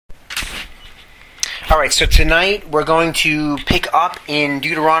All right, so tonight we're going to pick up in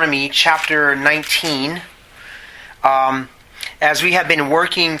Deuteronomy chapter 19. As we have been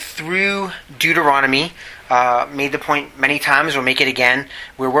working through Deuteronomy, made the point many times, we'll make it again.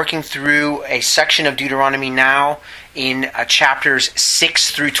 We're working through a section of Deuteronomy now in chapters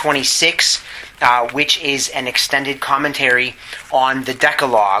 6 through 26, which is an extended commentary on the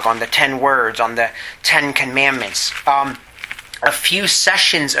Decalogue, on the 10 words, on the 10 commandments. A few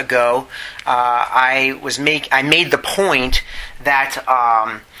sessions ago, I made the point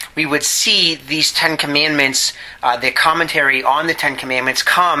that we would see these 10 commandments, the commentary on the 10 commandments,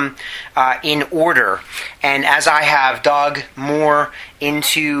 come in order. And as I have dug more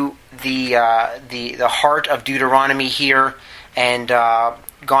into the heart of Deuteronomy here and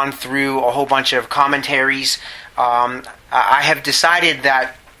gone through a whole bunch of commentaries, I have decided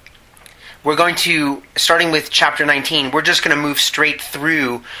that we're going to, starting with chapter 19, we're just going to move straight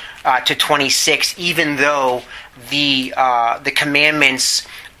through to 26, even though the commandments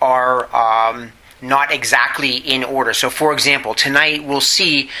are not exactly in order. So, for example, tonight we'll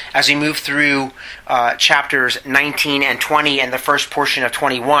see, as we move through chapters 19 and 20 and the first portion of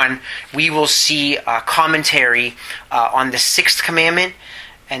 21, we will see a commentary on the 6th commandment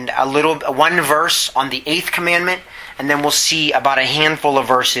and one verse on the 8th commandment, and then we'll see about a handful of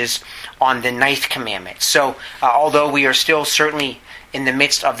verses on the 9th commandment. So, although we are still certainly in the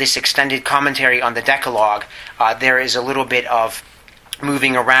midst of this extended commentary on the Decalogue, there is a little bit of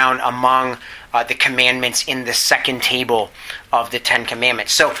moving around among the commandments in the second table of the 10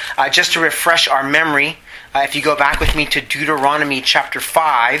 commandments. So, just to refresh our memory, if you go back with me to Deuteronomy chapter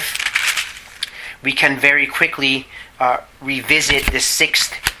 5, we can very quickly revisit the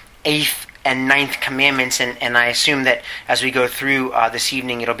 6th, 8th, and 9th commandments, and I assume that as we go through this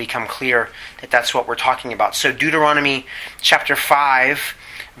evening, it'll become clear that that's what we're talking about. So Deuteronomy chapter 5,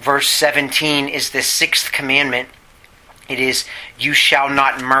 verse 17 is the 6th commandment. It is, "You shall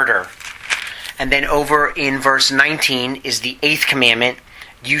not murder." And then over in verse 19 is the 8th commandment,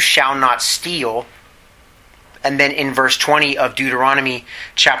 "You shall not steal." And then in verse 20 of Deuteronomy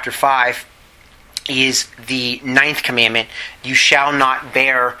chapter 5 is the 9th commandment, "You shall not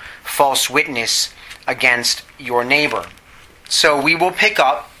bear false witness against your neighbor." So we will pick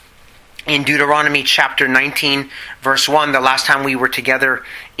up in Deuteronomy chapter 19, verse 1. The last time we were together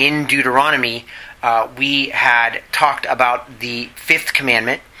in Deuteronomy, we had talked about the 5th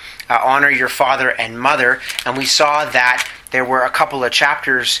commandment, honor your father and mother, and we saw that there were a couple of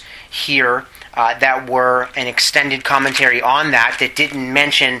chapters here that were an extended commentary on that didn't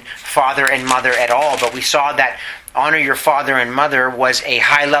mention father and mother at all, but we saw that honor your father and mother was a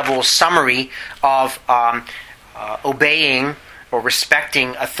high-level summary of obeying or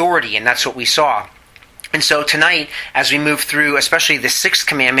respecting authority, and that's what we saw. And so tonight, as we move through, especially the 6th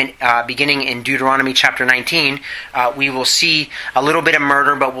commandment, beginning in Deuteronomy chapter 19, we will see a little bit of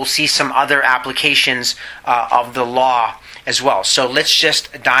murder, but we'll see some other applications of the law as well. So let's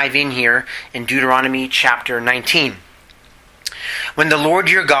just dive in here in Deuteronomy chapter 19. "When the Lord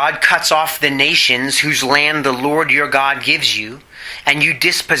your God cuts off the nations whose land the Lord your God gives you, and you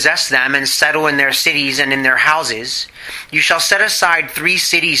dispossess them and settle in their cities and in their houses, you shall set aside 3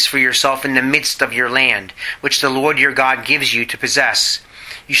 cities for yourself in the midst of your land, which the Lord your God gives you to possess.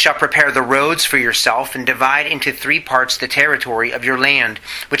 You shall prepare the roads for yourself and divide into 3 parts the territory of your land,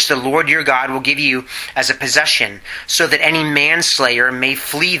 which the Lord your God will give you as a possession, so that any manslayer may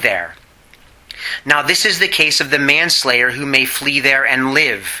flee there. Now this is the case of the manslayer who may flee there and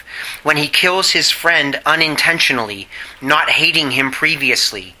live, when he kills his friend unintentionally, not hating him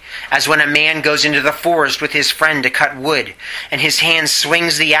previously, as when a man goes into the forest with his friend to cut wood, and his hand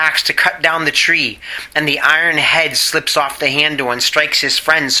swings the axe to cut down the tree, and the iron head slips off the handle and strikes his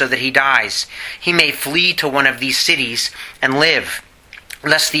friend so that he dies. He may flee to one of these cities and live,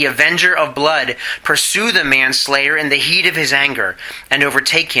 lest the avenger of blood pursue the manslayer in the heat of his anger, and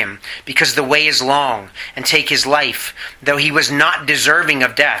overtake him, because the way is long, and take his life, though he was not deserving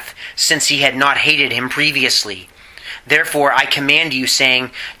of death, since he had not hated him previously. Therefore I command you,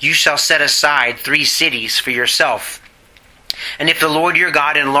 saying, you shall set aside 3 cities for yourself. And if the Lord your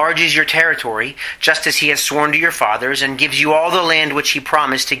God enlarges your territory, just as he has sworn to your fathers, and gives you all the land which he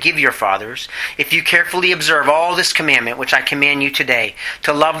promised to give your fathers, if you carefully observe all this commandment which I command you today,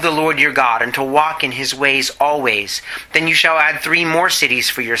 to love the Lord your God, and to walk in his ways always, then you shall add 3 more cities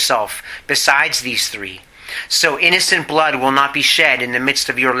for yourself, besides these 3. So innocent blood will not be shed in the midst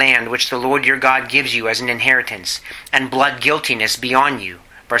of your land, which the Lord your God gives you as an inheritance, and blood guiltiness be on you.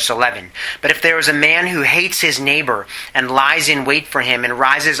 Verse 11, "But if there is a man who hates his neighbor and lies in wait for him and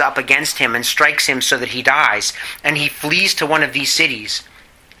rises up against him and strikes him so that he dies, and he flees to one of these cities,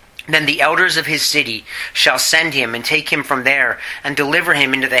 Then the elders of his city shall send him and take him from there and deliver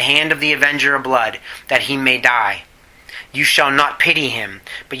him into the hand of the avenger of blood, that he may die. You shall not pity him,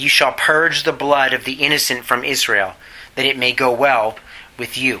 but you shall purge the blood of the innocent from Israel, that it may go well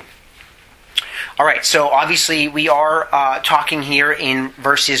with you. All right, so obviously we are talking here in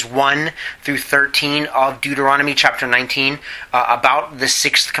verses 1 through 13 of Deuteronomy chapter 19 about the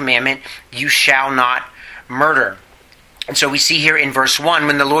sixth commandment, you shall not murder. And so we see here in verse 1,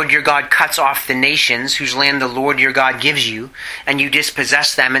 when the Lord your God cuts off the nations whose land the Lord your God gives you, and you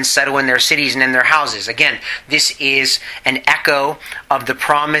dispossess them and settle in their cities and in their houses. Again, this is an echo of the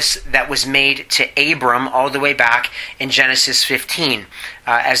promise that was made to Abram all the way back in Genesis 15.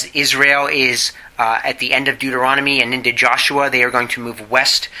 As Israel is at the end of Deuteronomy and into Joshua, they are going to move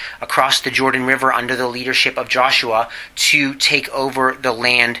west across the Jordan River under the leadership of Joshua to take over the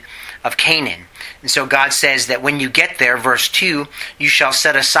land of Canaan. And so God says that when you get there, verse 2, you shall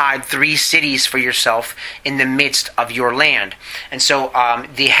set aside 3 cities for yourself in the midst of your land. And so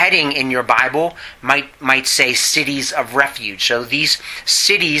the heading in your Bible might say cities of refuge. So these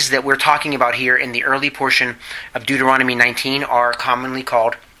cities that we're talking about here in the early portion of Deuteronomy 19 are commonly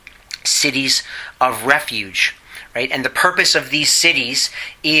called cities of refuge. Right? And the purpose of these cities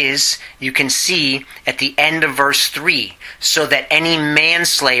is, you can see at the end of verse 3, so that any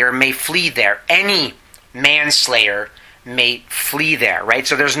manslayer may flee there. Any manslayer may flee there, right?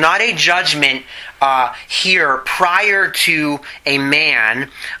 So there's not a judgment here prior to a man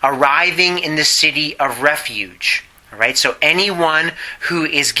arriving in the city of refuge. All right? So anyone who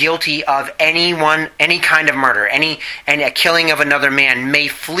is guilty of any kind of murder, any killing of another man may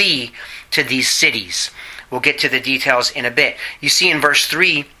flee to these cities. We'll get to the details in a bit. You see in verse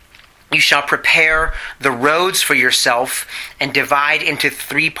 3, you shall prepare the roads for yourself and divide into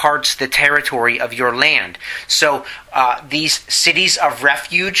 3 parts the territory of your land. So these cities of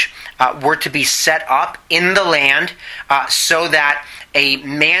refuge were to be set up in the land so that a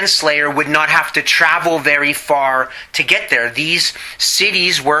manslayer would not have to travel very far to get there. These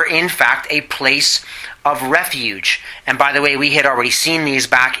cities were in fact a place of refuge. And by the way, we had already seen these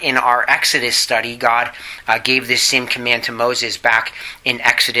back in our Exodus study. God gave this same command to Moses back in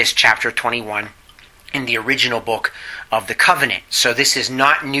Exodus chapter 21 in the original book of the covenant. So this is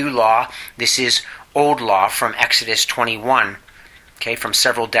not new law. This is old law from Exodus 21, okay, from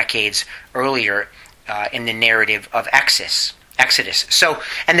several decades earlier in the narrative of Exodus. So,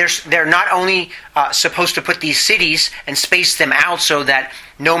 and they're not only supposed to put these cities and space them out so that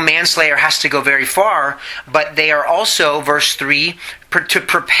no manslayer has to go very far, but they are also, verse 3, to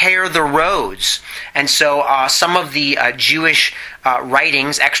prepare the roads. And so some of the Jewish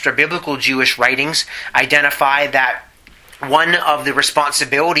writings, extra-biblical Jewish writings, identify that one of the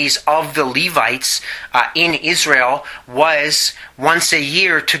responsibilities of the Levites in Israel was once a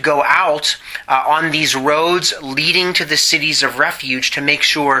year to go out on these roads leading to the cities of refuge to make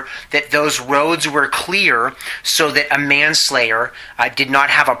sure that those roads were clear so that a manslayer did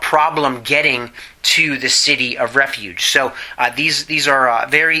not have a problem getting to the city of refuge. So these are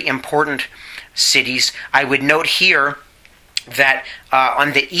very important cities. I would note here that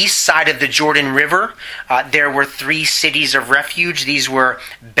on the east side of the Jordan River, there were 3 cities of refuge. These were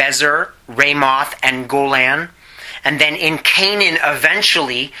Bezer, Ramoth, and Golan. And then in Canaan,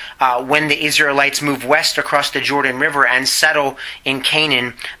 eventually, when the Israelites moved west across the Jordan River and settle in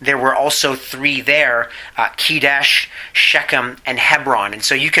Canaan, there were also 3 there, Kedesh, Shechem, and Hebron. And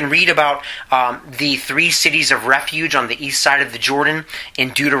so you can read about the 3 cities of refuge on the east side of the Jordan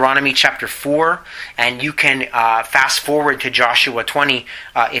in Deuteronomy chapter 4. And you can fast forward to Joshua 20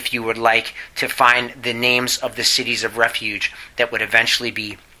 if you would like to find the names of the cities of refuge that would eventually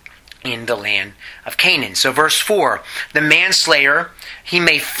be in the land of Canaan. So verse 4, the manslayer, he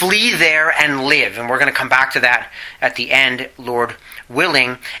may flee there and live. And we're going to come back to that at the end, Lord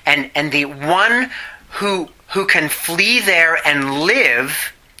willing. And the one who can flee there and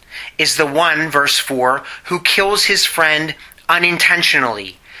live is the one, verse 4, who kills his friend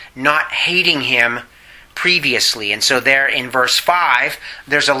unintentionally, not hating him previously. And so there in verse 5,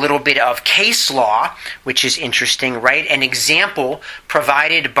 there's a little bit of case law, which is interesting, right? An example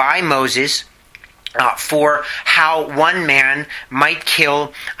provided by Moses for how one man might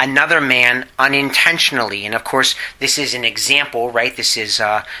kill another man unintentionally. And of course, this is an example, right? This is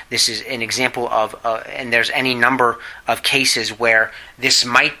an example of, and there's any number of cases where this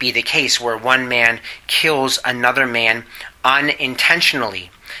might be the case, where one man kills another man unintentionally.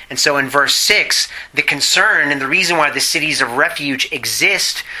 And so in verse 6, the concern and the reason why the cities of refuge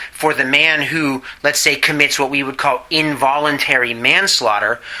exist for the man who, let's say, commits what we would call involuntary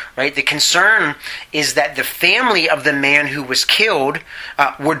manslaughter, right? The concern is that the family of the man who was killed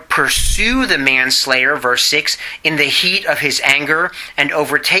would pursue the manslayer, verse 6, in the heat of his anger and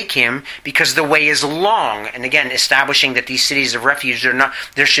overtake him because the way is long. And again, establishing that these cities of refuge,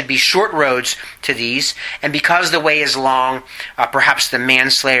 there should be short roads to these. And because the way is long, perhaps the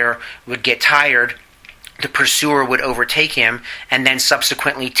manslayer would get tired, the pursuer would overtake him, and then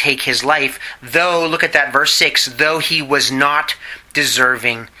subsequently take his life, though, look at that verse 6, though he was not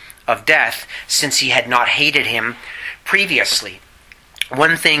deserving of death, since he had not hated him previously.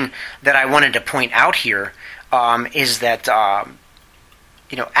 One thing that I wanted to point out here is that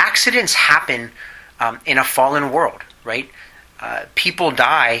accidents happen in a fallen world, right? People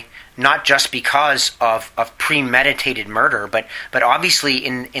die not just because of premeditated murder, but obviously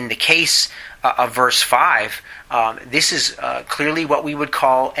in the case of verse 5, this is clearly what we would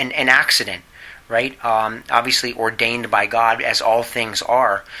call an accident, right? Obviously ordained by God, as all things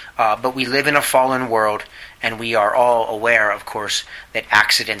are, but we live in a fallen world, and we are all aware, of course, that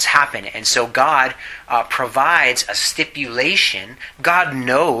accidents happen. And so God provides a stipulation. God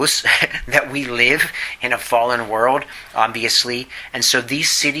knows that we live in a fallen world, obviously. And so these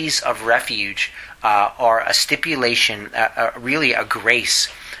cities of refuge are a stipulation, really a grace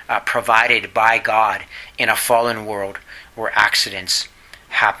provided by God in a fallen world where accidents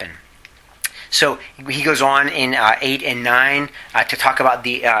happen. So he goes on in 8 and 9 to talk about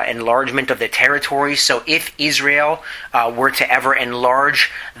the enlargement of the territory. So if Israel were to ever enlarge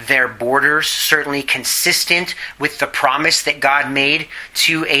their borders, certainly consistent with the promise that God made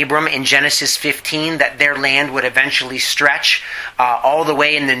to Abram in Genesis 15, that their land would eventually stretch all the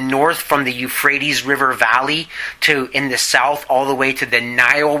way in the north from the Euphrates River Valley to in the south all the way to the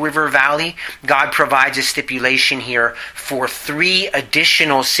Nile River Valley, God provides a stipulation here for 3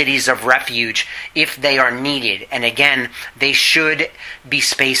 additional cities of refuge if they are needed. And again, they should be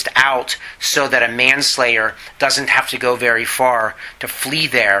spaced out so that a manslayer doesn't have to go very far to flee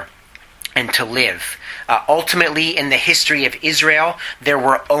there and to live. Ultimately, in the history of Israel, there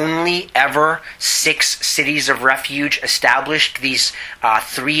were only ever 6 cities of refuge established. These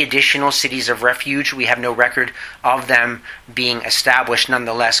 3 additional cities of refuge, we have no record of them being established.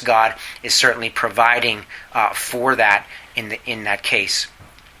 Nonetheless, God is certainly providing for that in that case.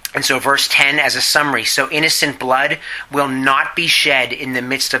 And so verse 10 as a summary, so innocent blood will not be shed in the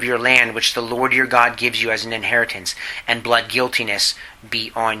midst of your land, which the Lord your God gives you as an inheritance, and blood guiltiness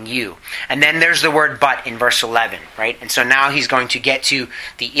be on you. And then there's the word but in verse 11, right? And so now he's going to get to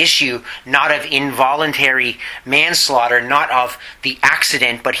the issue, not of involuntary manslaughter, not of the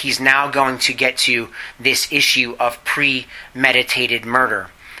accident, but he's now going to get to this issue of premeditated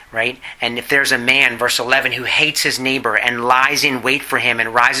murder. Right? And if there's a man, verse 11, who hates his neighbor and lies in wait for him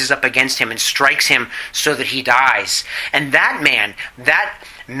and rises up against him and strikes him so that he dies, and that man, that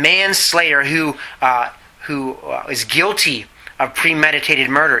manslayer who is guilty of premeditated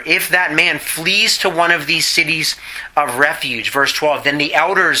murder, if that man flees to one of these cities of refuge, verse 12, then the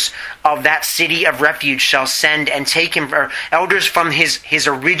elders of that city of refuge shall send and take him, or elders from his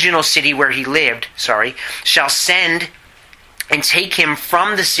original city where he lived, shall send and take him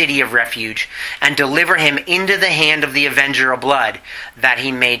from the city of refuge, and deliver him into the hand of the avenger of blood, that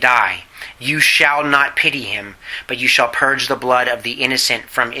he may die. You shall not pity him, but you shall purge the blood of the innocent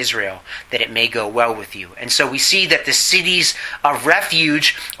from Israel, that it may go well with you. And so we see that the cities of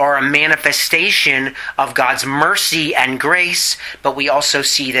refuge are a manifestation of God's mercy and grace, but we also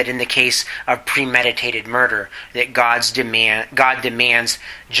see that in the case of premeditated murder, that God demands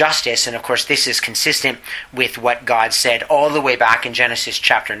justice. And of course, this is consistent with what God said all the way back in Genesis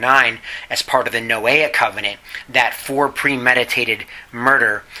chapter 9 as part of the Noahic covenant, that for premeditated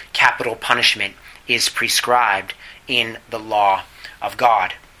murder, capital punishment is prescribed in the law of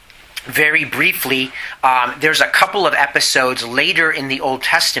God. Very briefly, there's a couple of episodes later in the Old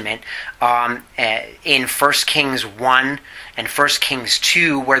Testament, in 1 Kings 1 and 1 Kings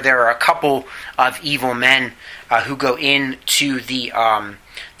 2, where there are a couple of evil men who go into the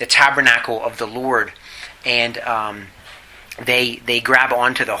tabernacle of the Lord, and they grab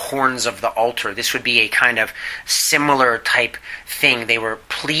onto the horns of the altar. This would be a kind of similar type thing. They were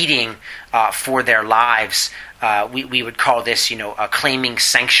pleading for their lives. We would call this, claiming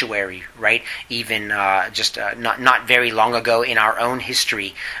sanctuary, right? Even not very long ago in our own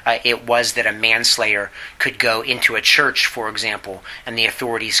history, it was that a manslayer could go into a church, for example, and the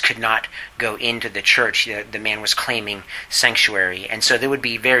authorities could not go into the church. The man was claiming sanctuary, and so they would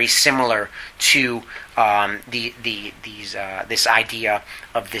be very similar to this idea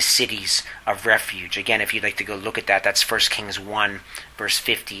of the cities of refuge. Again, if you'd like to go look at that, that's 1 Kings 1, verse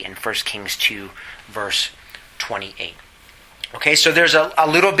 50, and 1 Kings 2, verse 28. Okay, so there's a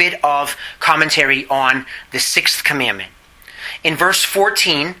little bit of commentary on the sixth commandment. In verse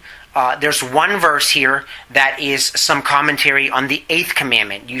 14, there's one verse here that is some commentary on the eighth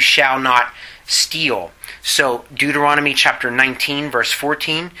commandment. You shall not steal. So Deuteronomy chapter 19, verse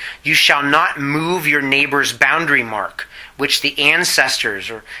 14, you shall not move your neighbor's boundary mark, which the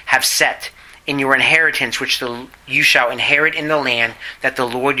ancestors have set in your inheritance, which you shall inherit in the land that the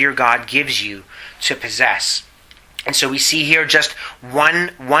Lord your God gives you to possess. And so we see here just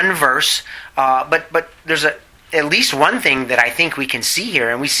one verse, but there's at least one thing that I think we can see here,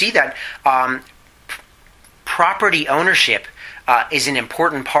 and we see that property ownership is an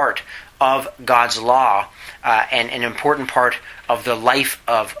important part of God's law and an important part of the life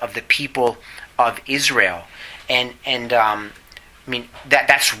of the people of Israel. And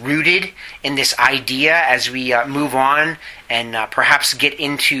that's rooted in this idea as we move on and perhaps get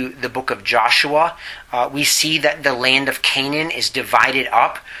into the book of Joshua. We see that the land of Canaan is divided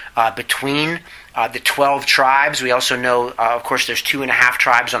up between the 12 tribes. We also know, of course, there's 2.5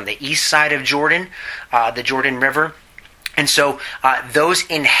 tribes on the east side of Jordan, the Jordan River. And so those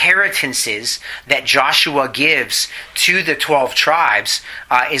inheritances that Joshua gives to the 12 tribes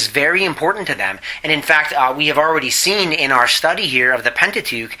is very important to them. And in fact, we have already seen in our study here of the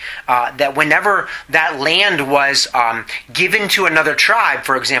Pentateuch that whenever that land was given to another tribe,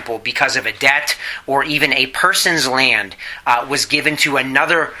 for example, because of a debt, or even a person's land was given to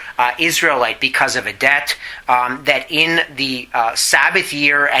another Israelite because of a debt, that in the Sabbath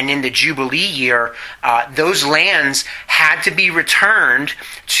year and in the Jubilee year, those lands had to be returned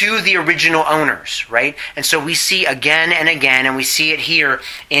to the original owners, right? And so we see again and again, and we see it here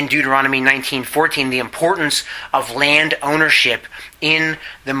in Deuteronomy 19:14, the importance of land ownership in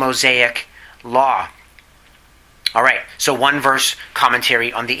the Mosaic law. All right, so one verse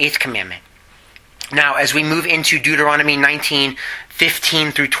commentary on the eighth commandment. Now, as we move into Deuteronomy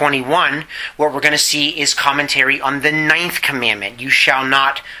 19:15 through 21, what we're going to see is commentary on the ninth commandment. You shall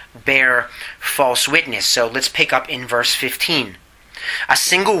not bear false witness. So let's pick up in verse 15. A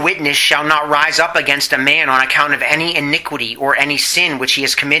single witness shall not rise up against a man on account of any iniquity or any sin which he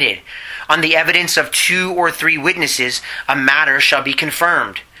has committed. On the evidence of 2 or 3 witnesses, a matter shall be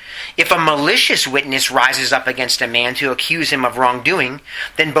confirmed. If a malicious witness rises up against a man to accuse him of wrongdoing,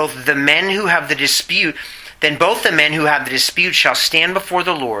 then both the men who have the dispute shall stand before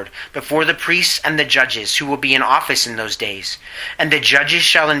the Lord, before the priests and the judges who will be in office in those days. And the judges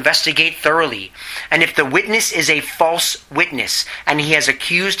shall investigate thoroughly. And if the witness is a false witness, and he has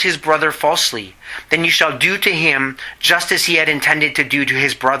accused his brother falsely, then you shall do to him just as he had intended to do to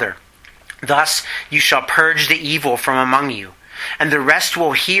his brother. Thus you shall purge the evil from among you. And the rest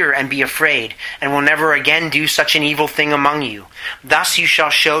will hear and be afraid, and will never again do such an evil thing among you. Thus you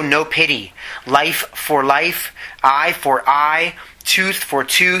shall show no pity, life for life, eye for eye, tooth for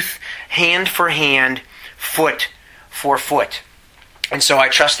tooth, hand for hand, foot for foot. And so I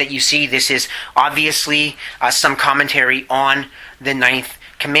trust that you see this is obviously some commentary on the ninth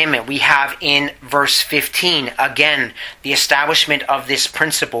commandment. We have in verse 15, again, the establishment of this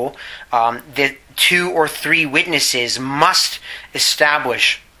principle that 2 or 3 witnesses must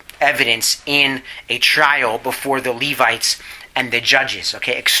establish evidence in a trial before the Levites and the judges.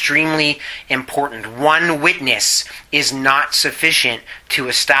 Okay, extremely important. One witness is not sufficient to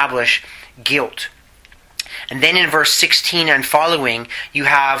establish guilt. And then in verse 16 and following, you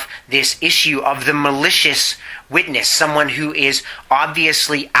have this issue of the malicious witness, someone who is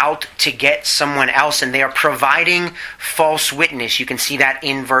obviously out to get someone else, and they are providing false witness. You can see that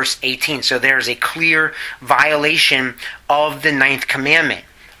in verse 18. So there's a clear violation of the ninth commandment,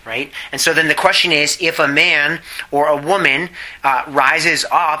 right? And so then the question is, if a man or a woman rises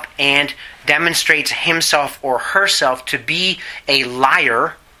up and demonstrates himself or herself to be a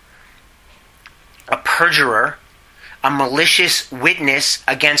liar, a perjurer, a malicious witness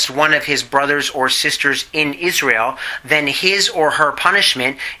against one of his brothers or sisters in Israel, then his or her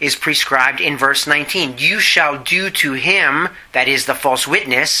punishment is prescribed in verse 19. You shall do to him, that is the false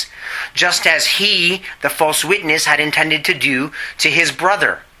witness, just as he, the false witness, had intended to do to his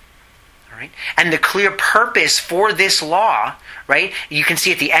brother. Right? And the clear purpose for this law, right, you can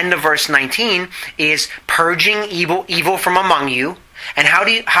see at the end of verse 19, is purging evil from among you. And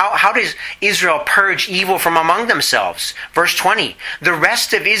how does Israel purge evil from among themselves? Verse 20, the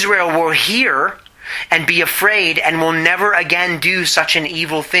rest of Israel will hear and be afraid and will never again do such an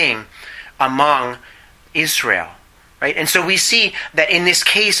evil thing among Israel. Right? And so we see that in this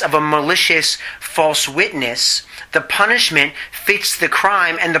case of a malicious false witness, the punishment fits the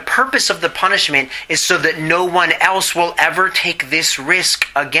crime, and the purpose of the punishment is so that no one else will ever take this risk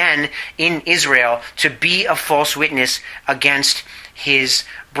again in Israel to be a false witness against his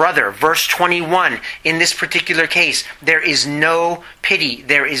brother. Verse 21, in this particular case, there is no pity,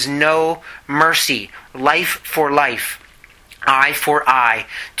 there is no mercy. Life for life, eye for eye,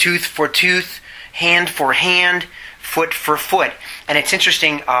 tooth for tooth, hand for hand, foot for foot. And it's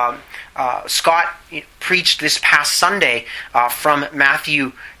interesting, Scott preached this past Sunday from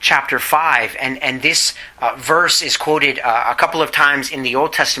Matthew chapter 5, and this verse is quoted a couple of times in the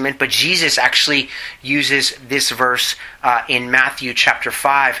Old Testament, but Jesus actually uses this verse in Matthew chapter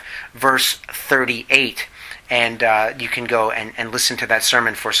 5, verse 38. And you can go and listen to that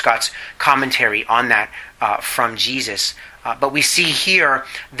sermon for Scott's commentary on that from Jesus. But we see here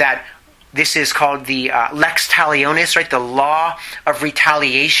that this is called the lex talionis, right? The law of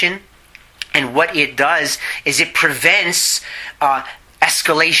retaliation. And what it does is it prevents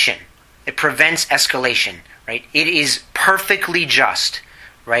escalation. It prevents escalation, right? It is perfectly just,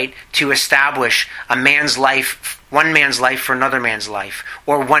 right, to establish one man's life for another man's life,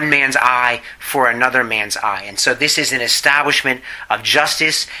 or one man's eye for another man's eye. And so this is an establishment of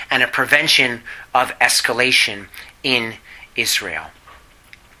justice and a prevention of escalation in Israel.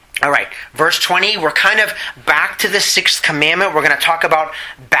 All right, verse 20, we're kind of back to the sixth commandment. We're going to talk about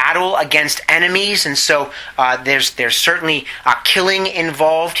battle against enemies, and so there's certainly killing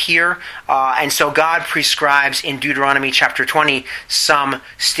involved here. And so God prescribes in Deuteronomy chapter 20 some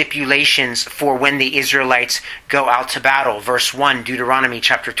stipulations for when the Israelites go out to battle. Verse 1, Deuteronomy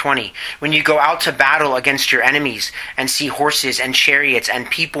chapter 20. When you go out to battle against your enemies and see horses and chariots and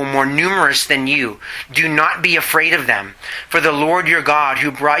people more numerous than you, do not be afraid of them, for the Lord your God,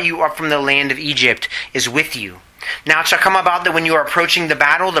 who brought you up from the land of Egypt, is with you. Now it shall come about that when you are approaching the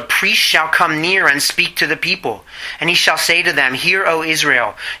battle, the priest shall come near and speak to the people. And he shall say to them, Hear, O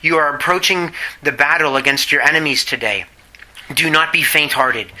Israel, you are approaching the battle against your enemies today. Do not be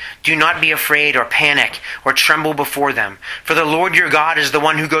faint-hearted. Do not be afraid or panic or tremble before them. For the Lord your God is the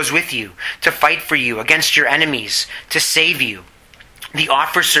one who goes with you to fight for you against your enemies, to save you. The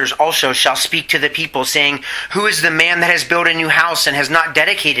officers also shall speak to the people, saying, Who is the man that has built a new house and has not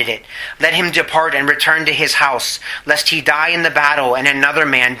dedicated it? Let him depart and return to his house, lest he die in the battle and another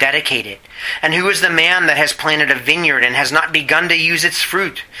man dedicate it. And who is the man that has planted a vineyard and has not begun to use its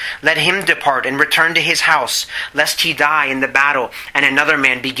fruit? Let him depart and return to his house, lest he die in the battle and another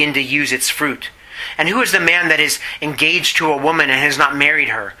man begin to use its fruit. And who is the man that is engaged to a woman and has not married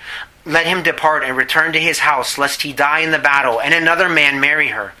her? Let him depart and return to his house, lest he die in the battle, and another man marry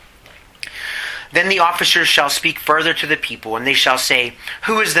her. Then the officers shall speak further to the people, and they shall say,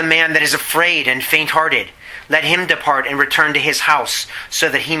 Who is the man that is afraid and faint-hearted? Let him depart and return to his house, so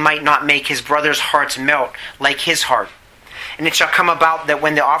that he might not make his brother's hearts melt like his heart. And it shall come about that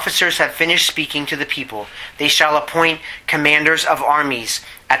when the officers have finished speaking to the people, they shall appoint commanders of armies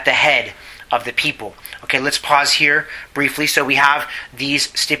at the head of the people. Okay, let's pause here briefly. So we have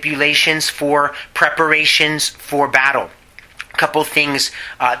these stipulations for preparations for battle. A couple things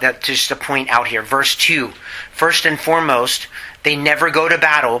that just to point out here. Verse 2, first and foremost, they never go to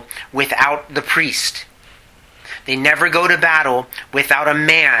battle without the priest. They never go to battle without a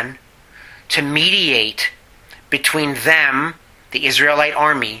man to mediate between them, the Israelite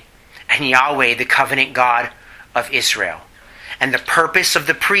army, and Yahweh, the covenant God of Israel. And the purpose of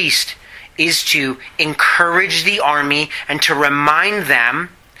the priest is to encourage the army and to remind them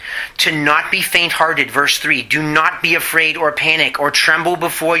to not be faint-hearted. Verse 3, do not be afraid or panic or tremble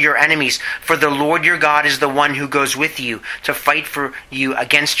before your enemies, for the Lord your God is the one who goes with you to fight for you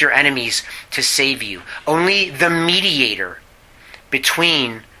against your enemies to save you. Only the mediator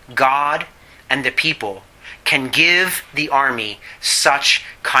between God and the people can give the army such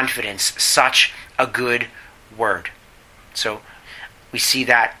confidence, such a good word. So we see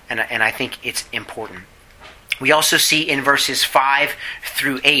that, and I think it's important. We also see in verses 5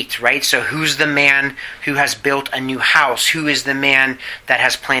 through 8, right? So who's the man who has built a new house? Who is the man that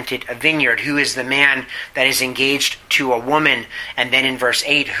has planted a vineyard? Who is the man that is engaged to a woman? And then in verse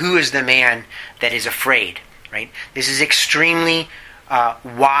 8, who is the man that is afraid, right? This is extremely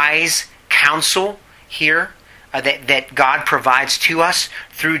wise counsel here that God provides to us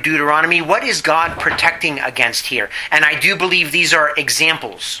through Deuteronomy. What is God protecting against here? And I do believe these are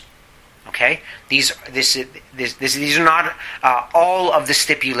examples. Okay, these are not all of the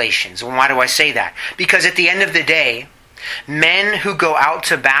stipulations. And why do I say that? Because at the end of the day, men who go out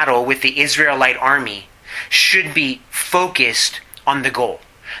to battle with the Israelite army should be focused on the goal.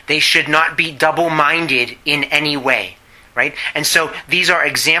 They should not be double-minded in any way. Right? And so these are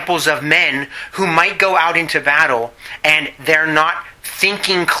examples of men who might go out into battle and they're not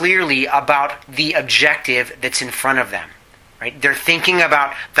thinking clearly about the objective that's in front of them. Right? They're thinking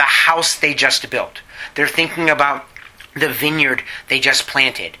about the house they just built. They're thinking about the vineyard they just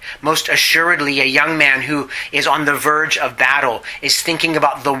planted. Most assuredly, a young man who is on the verge of battle is thinking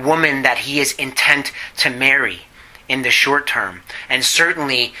about the woman that he is intent to marry in the short term. And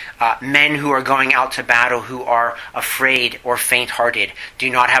certainly, men who are going out to battle who are afraid or faint-hearted do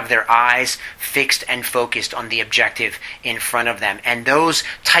not have their eyes fixed and focused on the objective in front of them. And those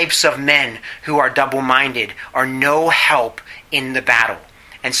types of men who are double-minded are no help in the battle.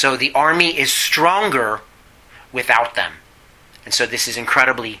 And so the army is stronger without them. And so this is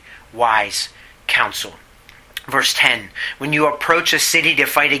incredibly wise counsel. Verse 10, when you approach a city to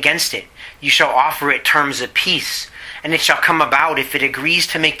fight against it, you shall offer it terms of peace. And it shall come about, if it agrees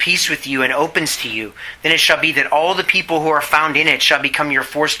to make peace with you and opens to you, then it shall be that all the people who are found in it shall become your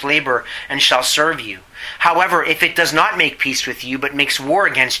forced labor and shall serve you. However, if it does not make peace with you, but makes war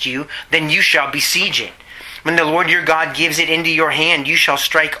against you, then you shall besiege it. When the Lord your God gives it into your hand, you shall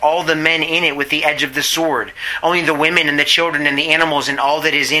strike all the men in it with the edge of the sword. Only the women and the children and the animals and all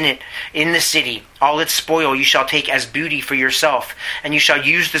that is in it, in the city, all its spoil you shall take as booty for yourself, and you shall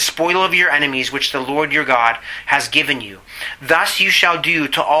use the spoil of your enemies which the Lord your God has given you. Thus you shall do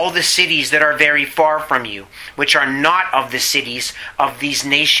to all the cities that are very far from you, which are not of the cities of these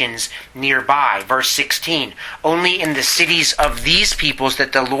nations nearby. Verse 16, only in the cities of these peoples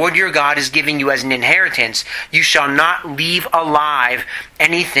that the Lord your God is giving you as an inheritance, you shall not leave alive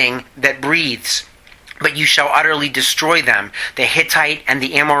anything that breathes, but you shall utterly destroy them, the Hittite and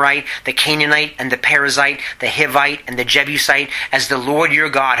the Amorite, the Canaanite and the Perizzite, the Hivite and the Jebusite, as the Lord your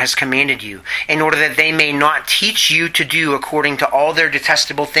God has commanded you, in order that they may not teach you to do according to all their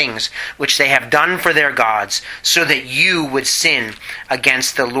detestable things, which they have done for their gods, so that you would sin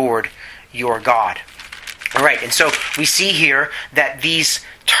against the Lord your God. All right, and so we see here that these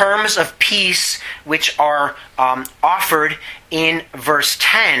terms of peace which are offered in verse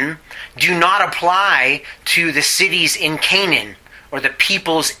 10 do not apply to the cities in Canaan or the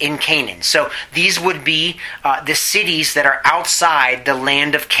peoples in Canaan. So these would be the cities that are outside the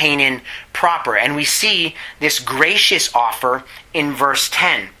land of Canaan proper. And we see this gracious offer in verse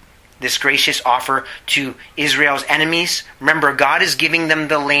 10. This gracious offer to Israel's enemies. Remember, God is giving them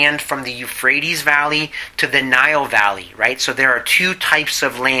the land from the Euphrates Valley to the Nile Valley, right? So there are two types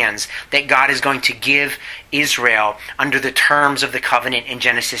of lands that God is going to give Israel under the terms of the covenant in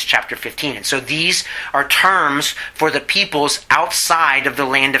Genesis chapter 15. And so these are terms for the peoples outside of the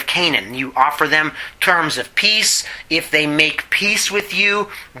land of Canaan. You offer them terms of peace. If they make peace with you,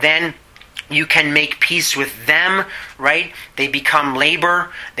 then you can make peace with them, right? They become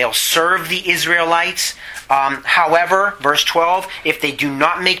labor. They'll serve the Israelites. However, verse 12, if they do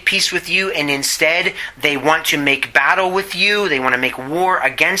not make peace with you and instead they want to make battle with you, they want to make war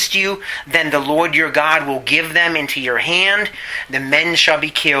against you, then the Lord your God will give them into your hand. The men shall be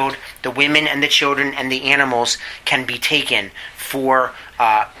killed. The women and the children and the animals can be taken for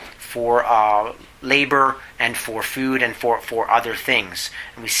labor and for food and for other things.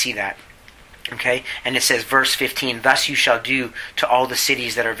 And we see that. Okay, and it says, verse 15, thus you shall do to all the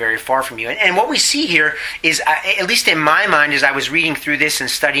cities that are very far from you. And what we see here is, at least in my mind, as I was reading through this and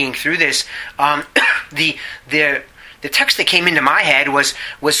studying through this, the text that came into my head was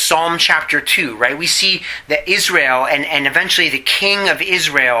Psalm chapter 2, right? We see that Israel and eventually the king of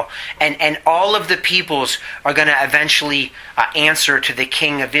Israel and all of the peoples are going to eventually answer to the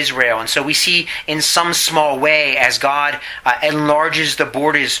king of Israel. And so we see in some small way as God enlarges the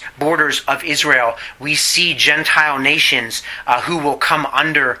borders of Israel, we see Gentile nations who will come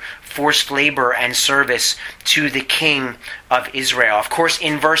under forced labor and service to the king of Israel. Of course,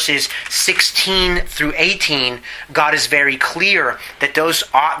 in verses 16 through 18, God is very clear that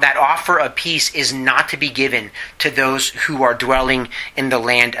that offer of peace is not to be given to those who are dwelling in the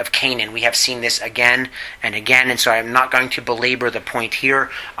land of Canaan. We have seen this again and again, and so I'm not going to belabor the point here,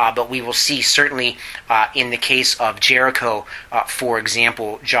 but we will see certainly in the case of Jericho, for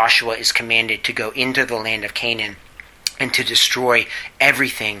example, Joshua is commanded to go into the land of Canaan and to destroy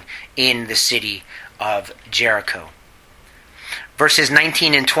everything in the city of Jericho. verses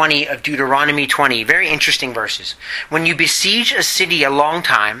 19 and 20 of Deuteronomy 20. Very interesting verses. When you besiege a city a long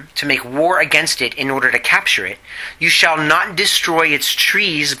time to make war against it in order to capture it, you shall not destroy its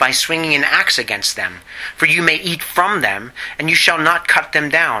trees by swinging an axe against them, for you may eat from them, and you shall not cut them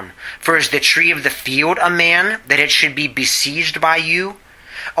down. For is the tree of the field a man, that it should be besieged by you?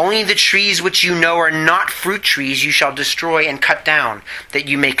 Only the trees which you know are not fruit trees you shall destroy and cut down, that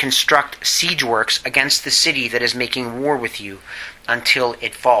you may construct siege works against the city that is making war with you until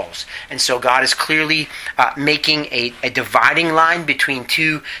it falls. And so God is clearly making a dividing line between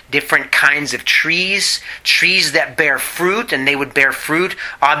two different kinds of trees. Trees that bear fruit, and they would bear fruit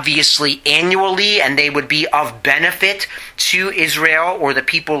obviously annually, and they would be of benefit to Israel or the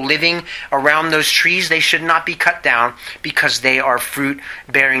people living around those trees. They should not be cut down because they are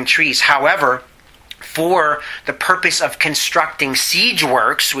fruit-bearing trees. However, for the purpose of constructing siege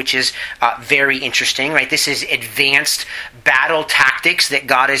works, which is very interesting, right? This is advanced battle tactics that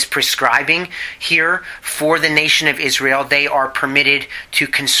God is prescribing here for the nation of Israel. They are permitted to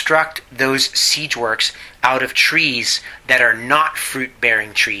construct those siege works out of trees that are not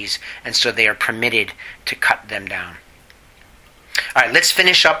fruit-bearing trees, and so they are permitted to cut them down. All right, let's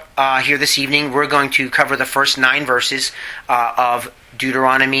finish up here this evening. We're going to cover the first 9 verses of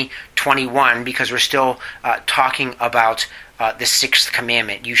Deuteronomy 21 because we're still talking about the 6th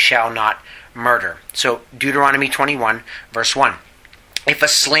commandment, you shall not murder. So Deuteronomy 21, verse 1. If a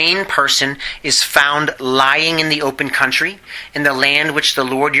slain person is found lying in the open country, in the land which the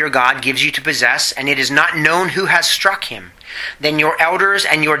Lord your God gives you to possess, and it is not known who has struck him, then your elders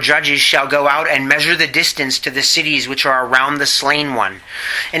and your judges shall go out and measure the distance to the cities which are around the slain one.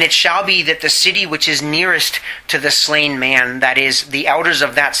 And it shall be that the city which is nearest to the slain man, that is, the elders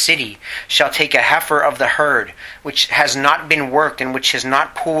of that city, shall take a heifer of the herd, which has not been worked and which has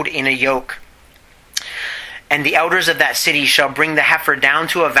not pulled in a yoke. And the elders of that city shall bring the heifer down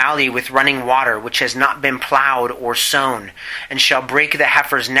to a valley with running water, which has not been plowed or sown, and shall break the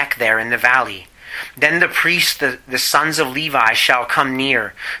heifer's neck there in the valley. Then the priests, the sons of Levi, shall come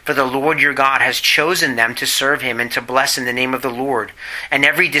near, for the Lord your God has chosen them to serve him and to bless in the name of the Lord. And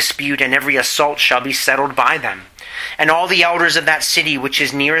every dispute and every assault shall be settled by them. And all the elders of that city which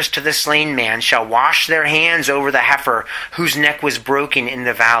is nearest to the slain man shall wash their hands over the heifer whose neck was broken in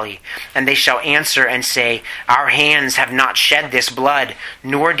the valley. And they shall answer and say, Our hands have not shed this blood,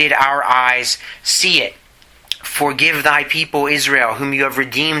 nor did our eyes see it. Forgive thy people Israel, whom you have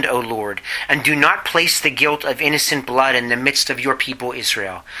redeemed, O Lord, and do not place the guilt of innocent blood in the midst of your people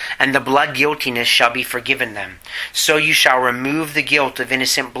Israel, and the blood guiltiness shall be forgiven them. So you shall remove the guilt of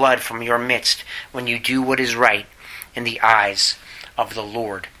innocent blood from your midst when you do what is right in the eyes of the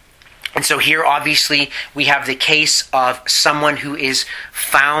Lord. And so here, obviously, we have the case of someone who is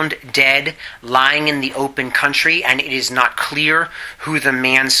found dead, lying in the open country, and it is not clear who the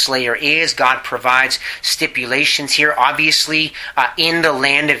manslayer is. God provides stipulations here. Obviously, in the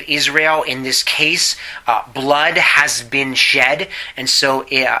land of Israel, in this case, blood has been shed, and so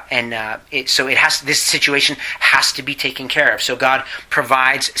this situation has to be taken care of. So God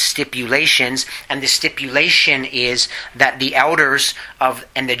provides stipulations, and the stipulation is that the elders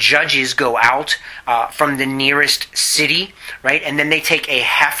and the judges go out from the nearest city, right? And then they take a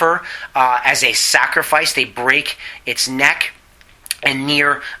heifer as a sacrifice. They break its neck, and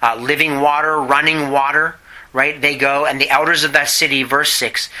near living water, running water, right, they go, and the elders of that city, verse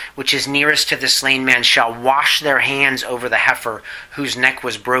 6, which is nearest to the slain man, shall wash their hands over the heifer whose neck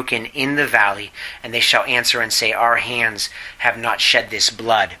was broken in the valley, and they shall answer and say, Our hands have not shed this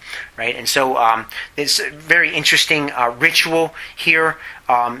blood, right? And so it's a very interesting ritual here.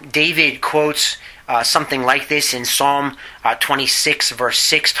 David quotes something like this in Psalm 26, verse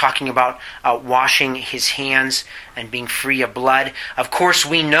 6, talking about washing his hands and being free of blood. Of course,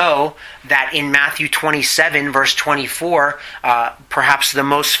 we know that in Matthew 27, verse 24, perhaps the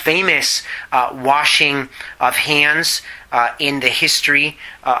most famous washing of hands in the history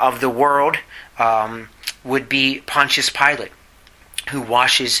of the world would be Pontius Pilate, who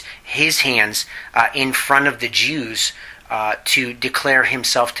washes his hands in front of the Jews to declare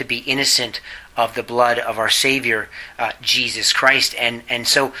himself to be innocent of the blood of our Savior, Jesus Christ. And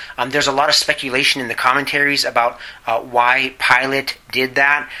so there's a lot of speculation in the commentaries about why Pilate did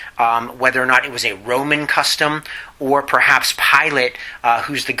that, whether or not it was a Roman custom or perhaps Pilate,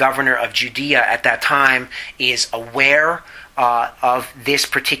 who's the governor of Judea at that time, is aware of this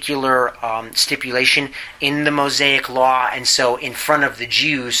particular stipulation in the Mosaic Law, and so in front of the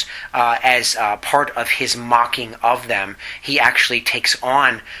Jews, as part of his mocking of them, he actually takes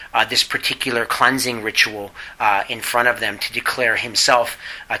on this particular cleansing ritual in front of them to declare himself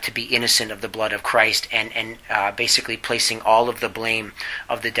to be innocent of the blood of Christ, and basically placing all of the blame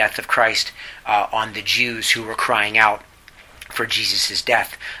of the death of Christ on the Jews who were crying out for Jesus'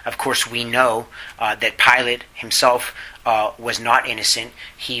 death. Of course, we know that Pilate himself was not innocent.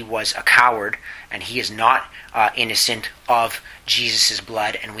 He was a coward, and he is not innocent of Jesus'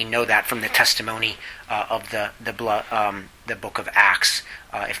 blood, and we know that from the testimony of the book of Acts,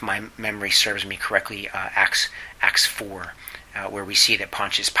 if my memory serves me correctly, Acts 4, where we see that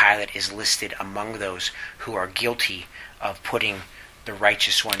Pontius Pilate is listed among those who are guilty of putting the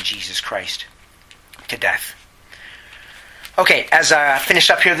righteous one, Jesus Christ, to death. Okay, as I finish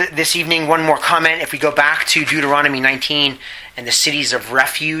up here this evening, one more comment. If we go back to Deuteronomy 19 and the cities of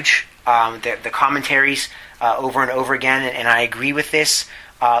refuge, the commentaries over and over again, and I agree with this,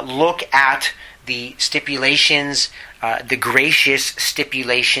 look at the stipulations, the gracious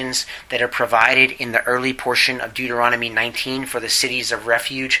stipulations that are provided in the early portion of Deuteronomy 19 for the cities of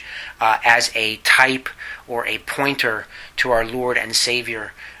refuge as a type or a pointer to our Lord and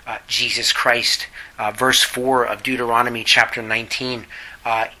Savior, Jesus Christ. Verse 4 of Deuteronomy chapter 19,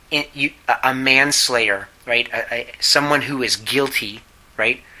 a manslayer, right? Someone who is guilty,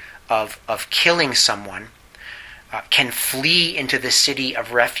 right, of killing someone, can flee into the city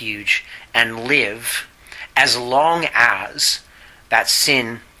of refuge and live as long as that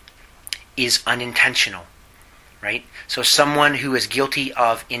sin is unintentional, right? So someone who is guilty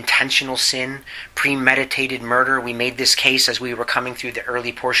of intentional sin, premeditated murder, we made this case as we were coming through the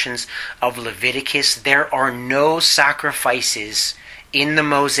early portions of Leviticus. There are no sacrifices in the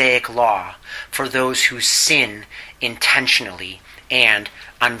Mosaic Law for those who sin intentionally and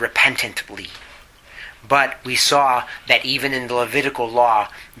unrepentantly. But we saw that even in the Levitical law,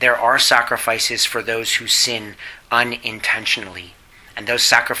 there are sacrifices for those who sin unintentionally. And those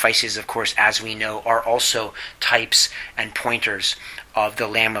sacrifices, of course, as we know, are also types and pointers of the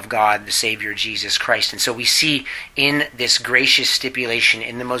Lamb of God, the Savior Jesus Christ. And so we see in this gracious stipulation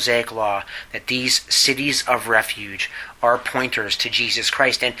in the Mosaic Law that these cities of refuge are pointers to Jesus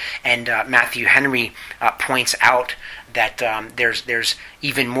Christ. And Matthew Henry points out that there's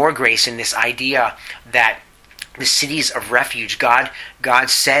even more grace in this idea that the cities of refuge, God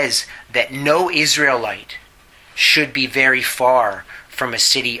says that no Israelite should be very far from a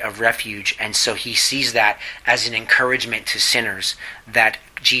city of refuge, and so he sees that as an encouragement to sinners, that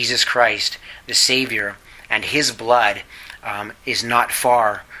Jesus Christ, the Savior, and his blood is not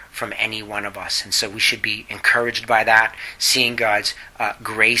far from any one of us. And so we should be encouraged by that, seeing God's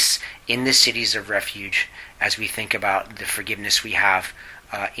grace in the cities of refuge as we think about the forgiveness we have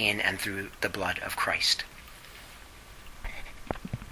in and through the blood of Christ.